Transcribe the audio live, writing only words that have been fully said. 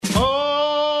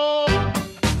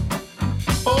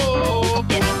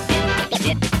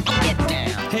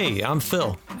Hey, I'm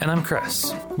Phil. And I'm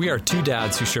Chris. We are two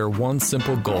dads who share one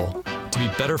simple goal: to be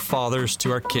better fathers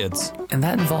to our kids. And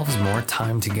that involves more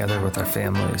time together with our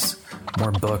families.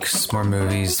 More books, more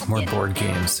movies, more board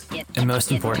games. And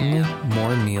most importantly,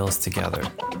 more meals together.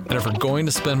 And if we're going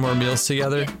to spend more meals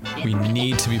together, we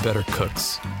need to be better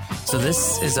cooks. So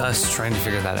this is us trying to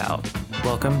figure that out.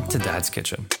 Welcome to Dad's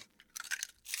Kitchen.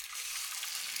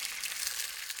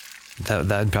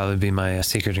 That'd probably be my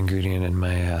secret ingredient in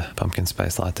my pumpkin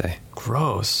spice latte.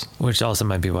 Gross. Which also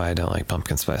might be why I don't like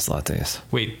pumpkin spice lattes.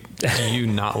 Wait, do you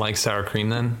not like sour cream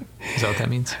then? Is that what that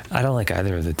means? I don't like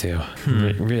either of the two,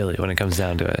 really, when it comes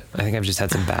down to it. I think I've just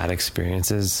had some bad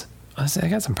experiences. Honestly, I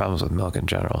got some problems with milk in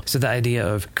general. So the idea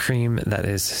of cream that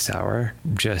is sour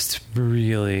just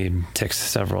really ticks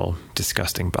several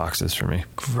disgusting boxes for me.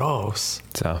 Gross.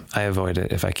 So I avoid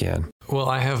it if I can. Well,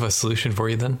 I have a solution for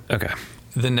you then. Okay.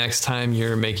 The next time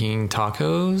you're making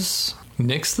tacos,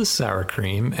 nix the sour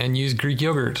cream and use Greek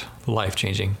yogurt.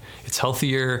 Life-changing. It's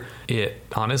healthier. It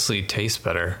honestly tastes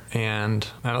better. And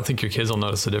I don't think your kids will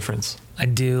notice the difference. I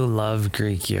do love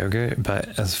Greek yogurt,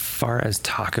 but as far as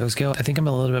tacos go, I think I'm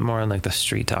a little bit more on like the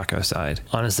street taco side.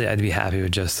 Honestly, I'd be happy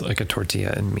with just like a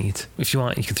tortilla and meat. If you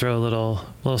want, you could throw a little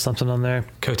something on there.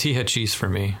 Cotija cheese for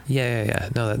me. Yeah.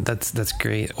 No, that's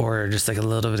great. Or just like a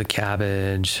little bit of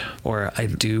cabbage. Or I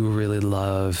do really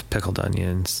love pickled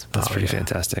onions. That's pretty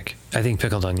fantastic. I think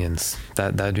pickled onions,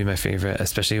 that would be my favorite,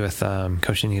 especially with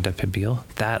cochinita pibil.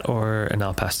 That or an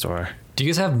al pastor. Do you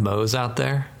guys have Moe's out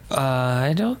there?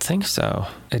 I don't think so.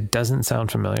 It doesn't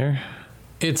sound familiar.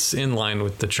 It's in line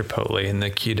with the Chipotle and the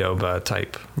Qdoba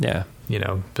type. Yeah.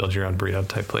 Build your own burrito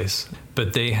type place.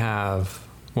 But they have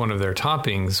one of their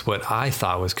toppings, what I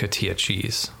thought was cotija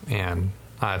cheese. And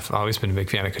I've always been a big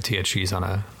fan of cotija cheese on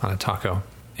a taco.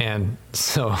 And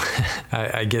so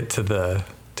I get to the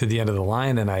end of the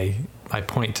line and I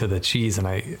point to the cheese and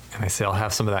I say, I'll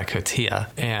have some of that cotija.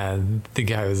 And the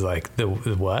guy was like, the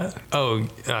what? Oh,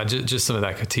 just some of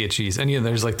that cotija cheese. And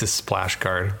there's like this splash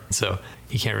guard. So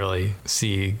he can't really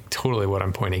see totally what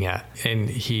I'm pointing at. And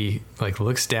he like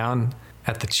looks down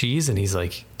at the cheese and he's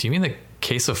like, do you mean the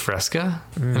queso fresca?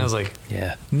 And I was like,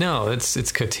 yeah, no, it's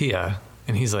cotija.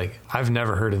 And he's like, I've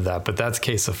never heard of that, but that's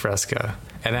queso fresca.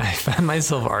 And I found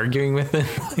myself arguing with him,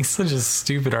 like such a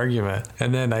stupid argument.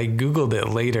 And then I Googled it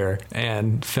later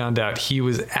and found out he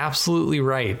was absolutely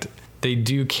right. They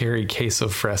do carry queso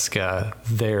fresca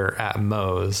there at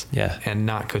Moe's. Yeah. And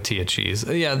not cotija cheese.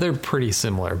 Yeah, they're pretty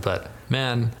similar, but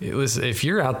man, if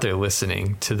you're out there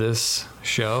listening to this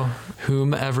show,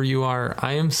 whomever you are,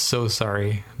 I am so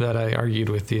sorry that I argued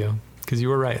with you. Because you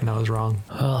were right and I was wrong.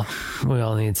 Well, we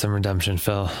all need some redemption,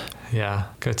 Phil. Yeah.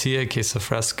 Cotija, queso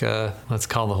fresca. Let's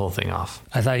call the whole thing off.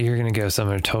 I thought you were going to go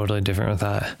somewhere totally different with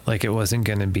that. Like it wasn't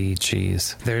going to be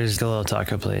cheese. There's a little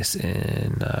taco place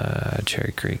in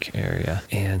Cherry Creek area.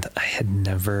 And I had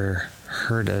never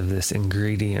heard of this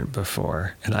ingredient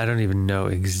before. And I don't even know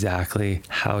exactly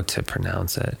how to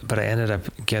pronounce it. But I ended up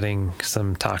getting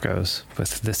some tacos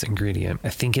with this ingredient. I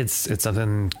think it's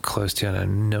something close to, and I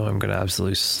know I'm going to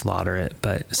absolutely slaughter it,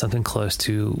 but something close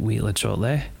to wheat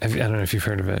lechole. I don't know if you've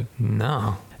heard of it.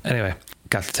 No. Anyway,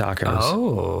 got the tacos.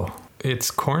 Oh, it's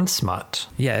corn smut.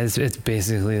 Yeah, it's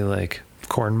basically like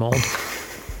corn mold.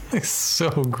 It's so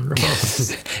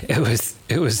gross.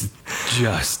 It was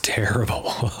just terrible.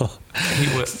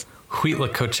 Wheat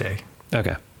lecoche.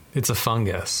 Okay. It's a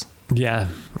fungus. Yeah,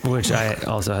 which I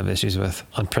also have issues with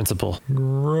on principle.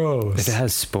 Gross. If it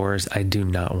has spores, I do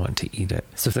not want to eat it.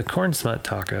 So the corn smut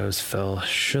tacos, Phil,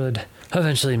 should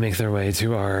eventually make their way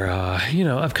to our,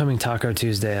 upcoming Taco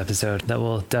Tuesday episode that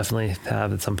we'll definitely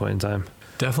have at some point in time.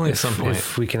 Definitely at some point.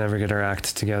 If we can ever get our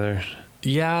act together.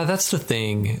 Yeah, that's the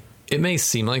thing. It may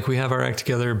seem like we have our act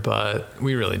together, but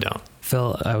we really don't.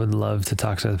 Phil, I would love to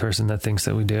talk to the person that thinks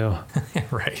that we do.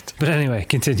 Right. But anyway,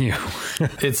 continue.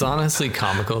 It's honestly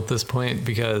comical at this point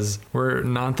because we're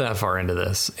not that far into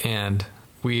this and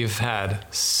we've had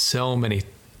so many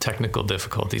technical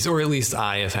difficulties, or at least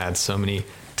I have had so many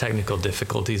technical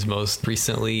difficulties. Most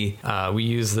recently, we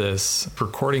use this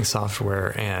recording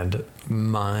software and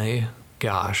my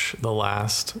gosh, the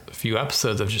last few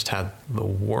episodes I've just had the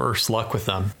worst luck with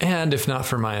them. And if not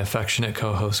for my affectionate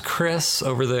co-host Chris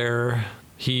over there,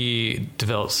 he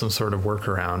developed some sort of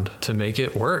workaround to make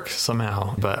it work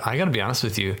somehow. But I gotta be honest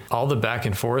with you, all the back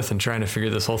and forth and trying to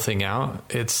figure this whole thing out,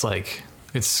 it's like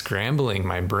it's scrambling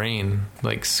my brain,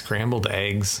 like scrambled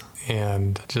eggs,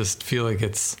 and just feel like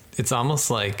it's almost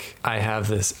like I have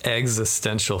this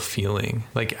existential feeling,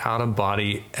 like out of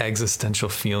body existential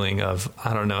feeling of,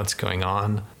 I don't know what's going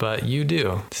on, but you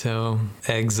do. So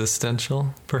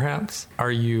existential, perhaps?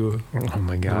 Are you Oh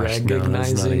my gosh,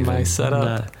 recognizing my not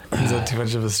setup? Is that too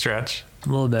much of a stretch? A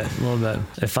little bit.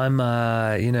 If I'm,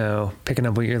 picking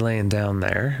up what you're laying down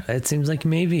there, it seems like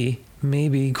maybe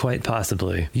quite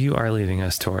possibly you are leading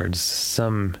us towards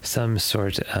some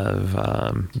sort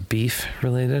of beef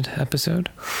related episode.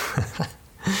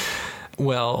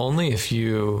 Well, only if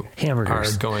you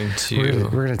hamburgers are going to.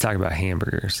 We're going to talk about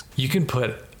hamburgers. You can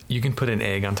put an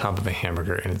egg on top of a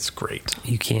hamburger and it's great.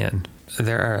 You can.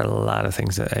 There are a lot of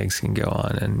things that eggs can go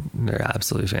on, and they're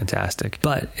absolutely fantastic.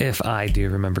 But if I do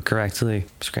remember correctly,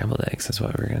 scrambled eggs is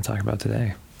what we're going to talk about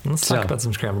today. Let's talk about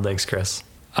some scrambled eggs, Chris.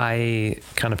 I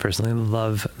kind of personally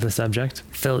love the subject.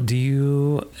 Phil, do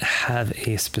you have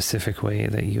a specific way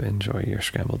that you enjoy your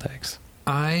scrambled eggs?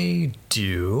 I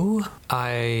do.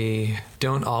 I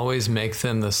don't always make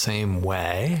them the same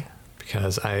way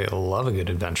because I love a good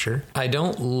adventure. I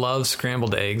don't love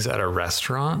scrambled eggs at a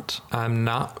restaurant. I'm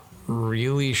not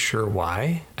really sure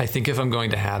why. I think if I'm going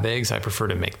to have eggs, I prefer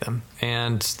to make them.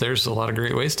 And there's a lot of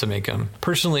great ways to make them.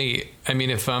 Personally, I mean,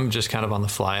 if I'm just kind of on the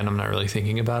fly and I'm not really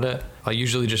thinking about it, I'll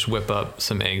usually just whip up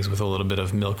some eggs with a little bit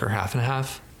of milk or half and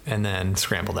half and then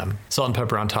scramble them. Salt and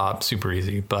pepper on top, super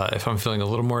easy. But if I'm feeling a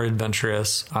little more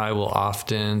adventurous, I will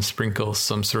often sprinkle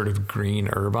some sort of green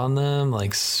herb on them,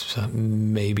 like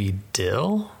maybe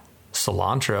dill,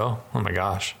 cilantro. Oh my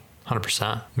gosh.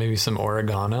 100%. Maybe some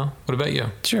oregano. What about you?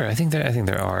 Sure. I think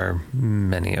there are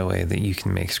many a way that you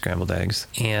can make scrambled eggs.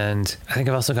 And I think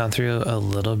I've also gone through a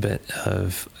little bit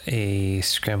of a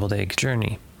scrambled egg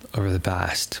journey over the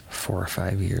past 4 or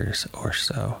 5 years or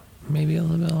so. Maybe a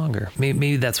little bit longer.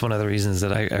 Maybe that's one of the reasons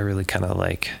that I really kind of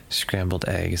like scrambled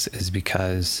eggs, is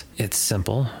because it's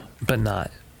simple, but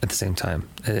not at the same time.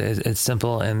 It's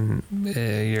simple, and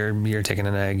you're taking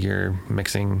an egg, you're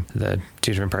mixing the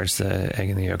two different parts, the egg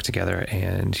and the yolk, together,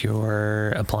 and you're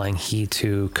applying heat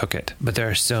to cook it. But there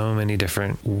are so many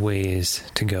different ways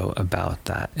to go about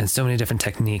that, and so many different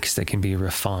techniques that can be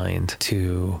refined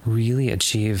to really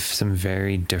achieve some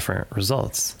very different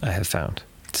results, I have found.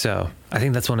 So I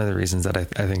think that's one of the reasons that I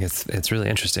think it's really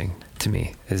interesting to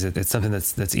me, is it's something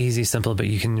that's easy, simple, but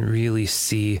you can really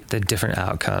see the different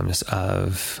outcomes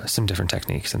of some different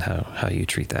techniques and how you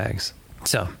treat the eggs.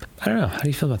 So I don't know. How do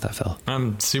you feel about that, Phil?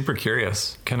 I'm super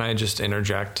curious. Can I just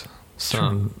interject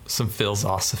some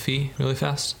philosophy really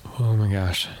fast? Oh my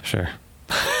gosh. Sure.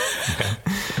 Okay.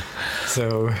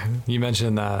 So you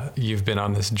mentioned that you've been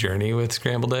on this journey with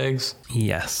scrambled eggs.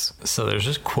 Yes. So there's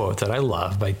this quote that I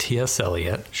love by T.S.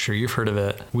 Eliot. Sure, you've heard of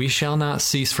it. We shall not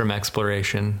cease from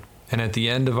exploration, and at the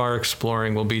end of our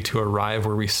exploring will be to arrive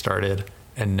where we started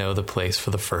and know the place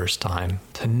for the first time.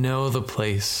 To know the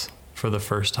place for the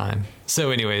first time.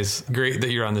 So anyways, great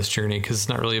that you're on this journey, because it's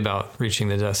not really about reaching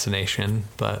the destination,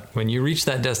 but when you reach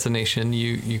that destination,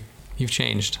 you've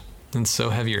changed. And so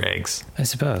have your eggs. I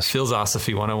suppose.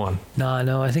 Philosophy 101.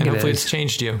 No, I think and hopefully it is. It's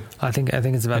changed you. I think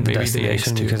it's about the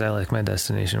destination, because I like my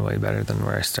destination way better than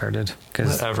where I started.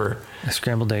 Whatever.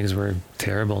 Scrambled eggs were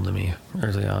terrible to me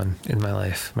early on in my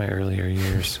life, my earlier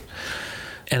years.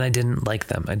 And I didn't like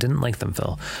them.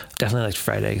 Phil. Definitely liked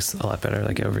fried eggs a lot better,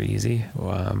 like over easy,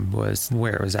 was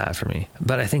where it was at for me.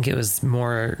 But I think it was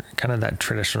more kind of that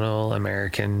traditional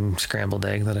American scrambled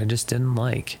egg that I just didn't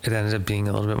like. It ended up being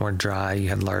a little bit more dry. You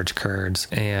had large curds,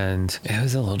 and it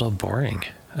was a little boring,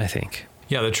 I think.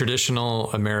 Yeah, the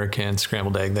traditional American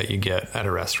scrambled egg that you get at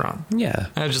a restaurant. Yeah.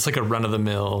 Just like a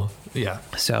run-of-the-mill, yeah.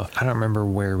 So I don't remember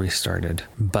where we started,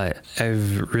 but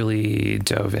I've really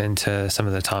dove into some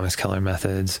of the Thomas Keller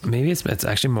methods. Maybe it's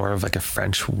actually more of like a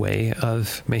French way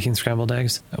of making scrambled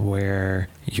eggs, where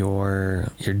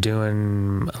you're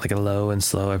doing like a low and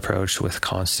slow approach with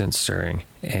constant stirring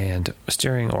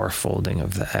or folding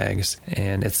of the eggs,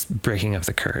 and it's breaking up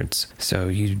the curds. So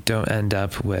you don't end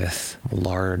up with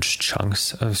large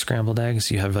chunks of scrambled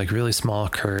eggs. You have like really small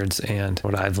curds, and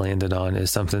what I've landed on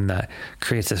is something that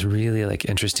creates this really like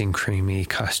interesting creamy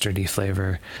custardy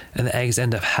flavor, and the eggs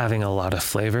end up having a lot of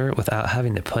flavor without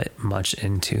having to put much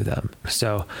into them.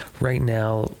 So right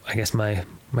now, I guess my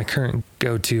current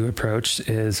go-to approach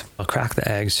is I'll crack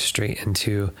the eggs straight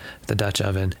into the Dutch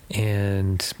oven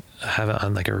and have it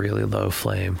on like a really low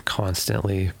flame,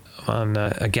 constantly on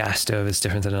a gas stove, it's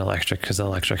different than an electric because the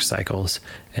electric cycles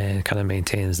and kind of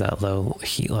maintains that low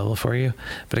heat level for you.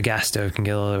 But a gas stove can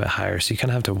get a little bit higher, so you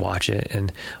kind of have to watch it.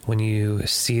 And when you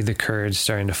see the curds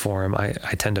starting to form, I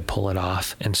tend to pull it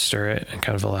off and stir it and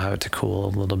kind of allow it to cool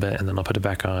a little bit, and then I'll put it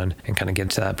back on and kind of get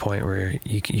to that point where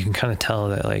you can kind of tell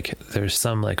that like there's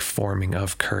some like forming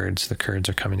of curds. The curds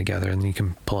are coming together, and then you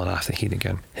can pull it off the heat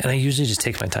again. And I usually just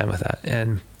take my time with that,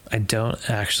 and I don't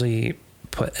actually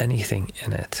put anything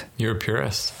in it. You're a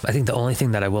purist. I think the only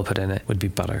thing that I will put in it would be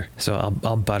butter. So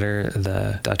I'll butter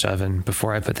the Dutch oven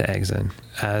before I put the eggs in.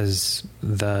 As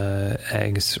the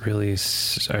eggs really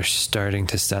are starting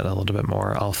to set a little bit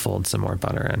more, I'll fold some more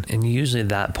butter in. And usually at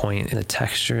that point, the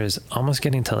texture is almost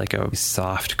getting to like a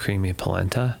soft, creamy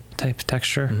polenta type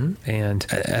texture. Mm-hmm. And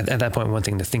at that point, one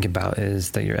thing to think about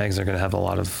is that your eggs are going to have a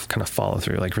lot of kind of follow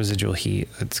through, like residual heat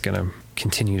that's going to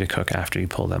continue to cook after you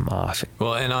pull them off.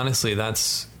 Well, and honestly,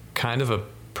 that's kind of a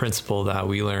principle that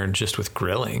we learned just with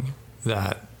grilling,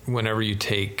 that whenever you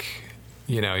take,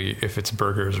 if it's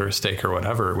burgers or a steak or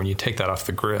whatever, when you take that off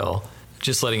the grill,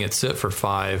 just letting it sit for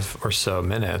 5 or so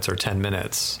minutes or 10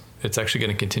 minutes, it's actually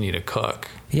going to continue to cook.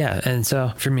 Yeah. And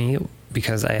so for me,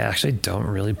 because I actually don't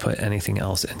really put anything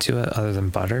else into it other than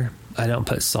butter, I don't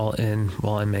put salt in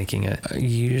while I'm making it. I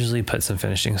usually put some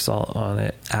finishing salt on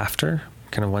it after,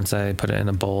 kind of once I put it in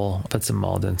a bowl, put some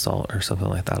Maldon salt or something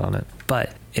like that on it.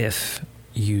 But if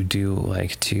you do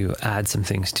like to add some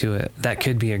things to it, that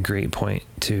could be a great point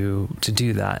to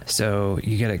do that. So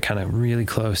you get it kind of really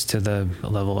close to the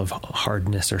level of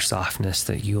hardness or softness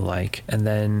that you like. And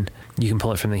then you can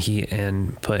pull it from the heat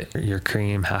and put your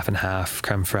cream half and half,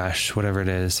 creme fraiche, whatever it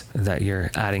is that you're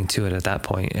adding to it at that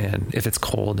point. And if it's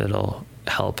cold, it'll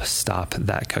help stop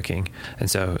that cooking. And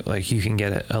so like you can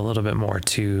get it a little bit more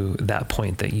to that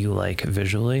point that you like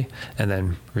visually, and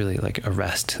then really like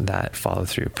arrest that follow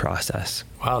through process.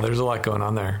 Wow, there's a lot going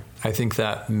on there. I think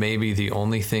that maybe the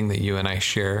only thing that you and I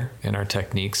share in our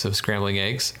techniques of scrambling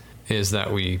eggs is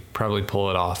that we probably pull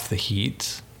it off the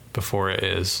heat before it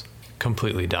is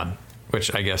completely done,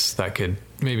 which I guess that could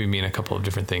maybe mean a couple of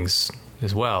different things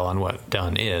as well on what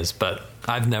done is, but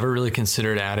I've never really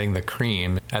considered adding the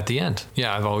cream at the end.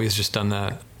 Yeah, I've always just done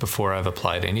that before I've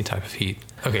applied any type of heat.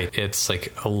 Okay, it's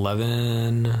like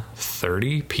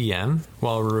 11:30 p.m.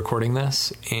 while we're recording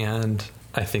this, and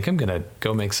I think I'm going to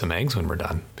go make some eggs when we're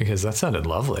done, because that sounded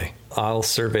lovely. I'll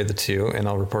survey the two and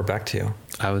I'll report back to you.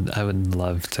 I would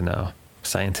love to know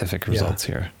scientific results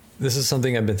here. This is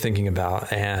something I've been thinking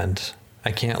about, and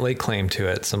I can't lay claim to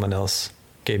it. Someone else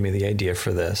gave me the idea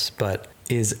for this, but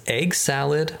is egg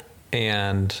salad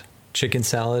and chicken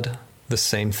salad the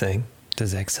same thing?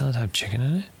 Does egg salad have chicken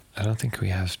in it? I don't think we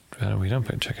have. We don't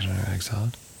put chicken in our egg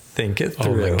salad. Think it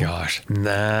through. Oh my gosh.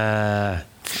 Nah.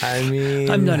 I mean,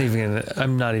 I'm not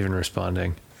even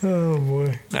responding. Oh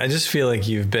boy. I just feel like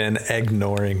you've been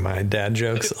ignoring my dad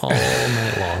jokes all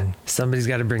night long. Somebody's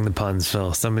got to bring the puns,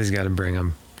 Phil. Somebody's got to bring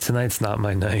them. Tonight's not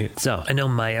my night. So I know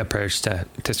my approach to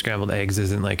scrambled eggs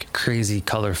isn't like crazy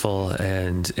colorful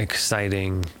and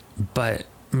exciting, but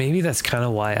maybe that's kind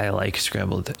of why I like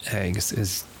scrambled eggs,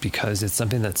 is because it's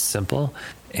something that's simple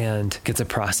and gets a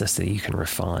process that you can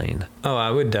refine. Oh, I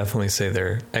would definitely say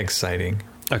they're exciting.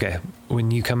 Okay,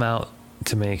 when you come out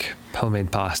to make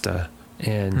homemade pasta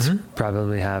and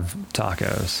probably have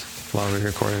tacos while we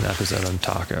record an episode on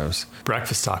tacos.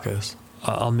 Breakfast tacos.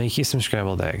 I'll make you some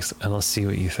scrambled eggs and I'll see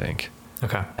what you think.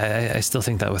 Okay. I still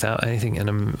think that without anything in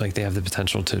them, like they have the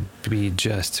potential to be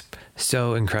just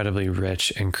so incredibly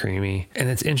rich and creamy. And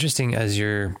it's interesting as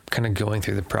you're kind of going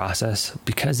through the process,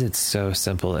 because it's so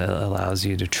simple, it allows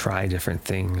you to try different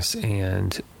things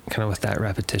and kind of with that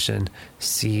repetition,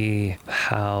 see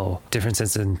how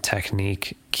differences in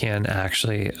technique can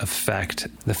actually affect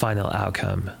the final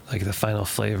outcome, like the final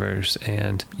flavors.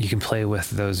 And you can play with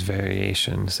those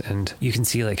variations, and you can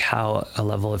see like how a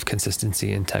level of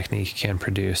consistency and technique can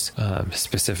produce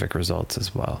specific results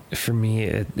as well. For me,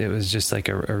 it was just like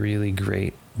a really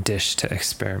great dish to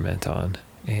experiment on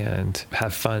and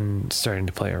have fun starting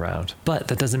to play around. But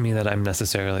that doesn't mean that I'm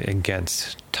necessarily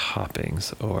against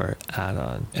toppings or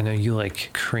add-on. I know you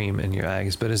like cream in your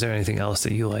eggs, but is there anything else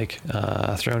that you like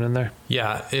thrown in there?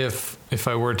 Yeah, if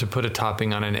I were to put a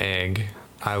topping on an egg,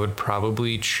 I would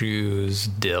probably choose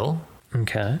dill.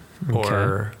 Okay.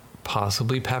 Or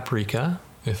possibly paprika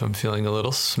if I'm feeling a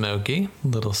little smoky, a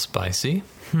little spicy.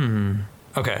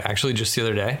 Okay, actually just the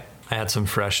other day, I had some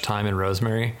fresh thyme and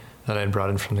rosemary that I'd brought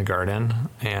in from the garden,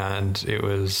 and it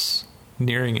was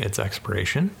nearing its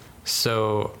expiration.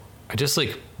 So I just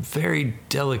like very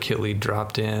delicately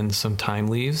dropped in some thyme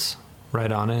leaves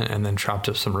right on it and then chopped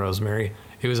up some rosemary.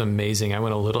 It was amazing. I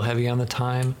went a little heavy on the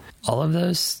thyme. All of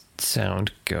those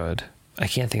sound good. I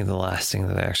can't think of the last thing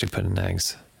that I actually put in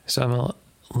eggs. So I'm a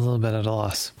little bit at a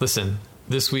loss. Listen,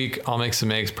 this week I'll make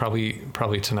some eggs, probably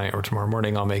tonight or tomorrow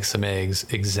morning. I'll make some eggs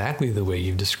exactly the way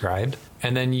you've described.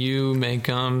 And then you make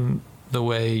them the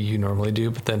way you normally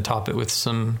do, but then top it with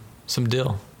some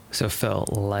dill. So Phil,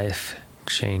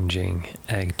 life-changing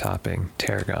egg topping,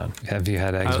 tarragon. Have you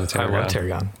had eggs with tarragon? I love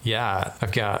tarragon. Yeah,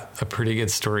 I've got a pretty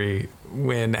good story.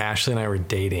 When Ashley and I were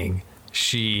dating,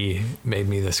 she made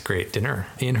me this great dinner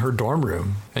in her dorm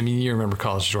room. I mean, you remember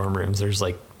college dorm rooms. There's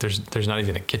not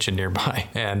even a kitchen nearby.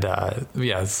 And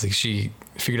it's like she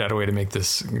figured out a way to make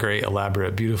this great,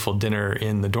 elaborate, beautiful dinner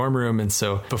in the dorm room. And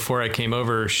so before I came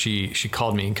over, she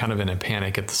called me kind of in a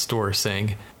panic at the store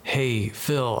saying, "Hey,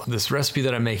 Phil, this recipe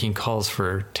that I'm making calls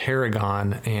for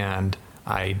tarragon and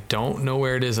I don't know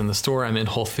where it is in the store. I'm in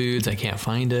Whole Foods. I can't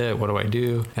find it. What do I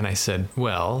do?" And I said,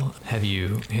 "Well, have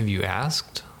you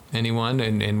asked anyone?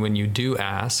 And when you do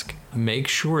ask, make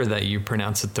sure that you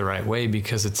pronounce it the right way,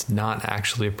 because it's not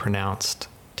actually pronounced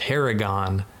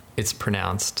tarragon. It's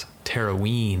pronounced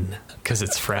Taraween because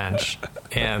it's French."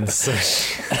 And so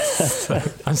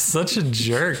I'm such a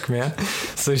jerk, man.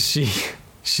 So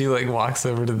she like walks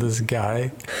over to this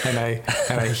guy and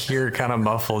I hear kind of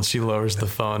muffled. She lowers the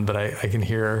phone, but I can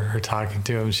hear her talking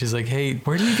to him. She's like, "Hey,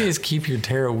 where do you guys keep your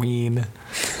Taraween?"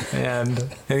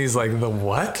 And he's like, "The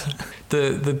what?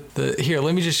 The here,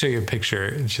 let me just show you a picture."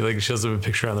 And she like shows him a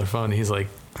picture on their phone. He's like,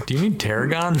 "Do you mean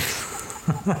tarragon?"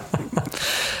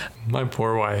 My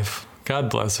poor wife. God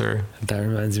bless her. That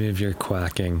reminds me of your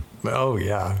quacking. Oh,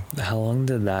 yeah. How long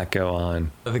did that go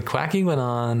on? The quacking went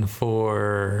on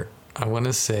for, I want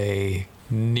to say,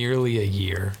 nearly a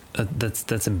year.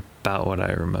 That's about what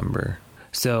I remember.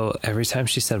 So every time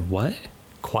she said what?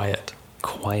 Quiet.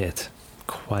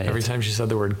 Every time she said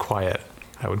the word quiet,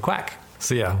 I would quack.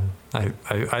 So yeah,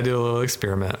 I did a little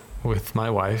experiment with my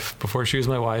wife before she was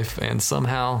my wife, and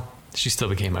somehow she still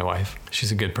became my wife.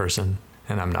 She's a good person,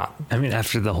 and I'm not. I mean,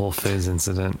 after the Whole Foods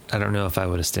incident, I don't know if I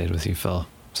would have stayed with you, Phil.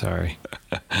 Sorry.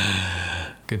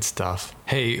 Good stuff.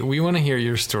 Hey, we want to hear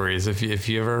your stories. If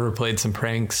you ever played some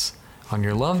pranks on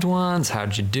your loved ones,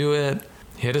 how'd you do it?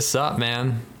 Hit us up,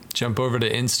 man. Jump over to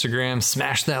Instagram,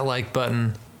 smash that like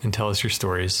button, and tell us your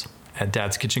stories at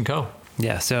Dad's Kitchen Co.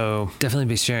 Yeah, so definitely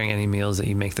be sharing any meals that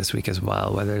you make this week as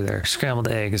well, whether they're scrambled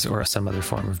eggs or some other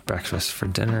form of breakfast for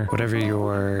dinner, whatever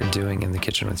you're doing in the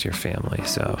kitchen with your family.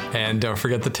 So, and don't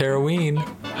forget the Taraween.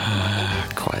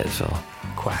 Quiet, Phil.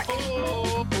 Quack.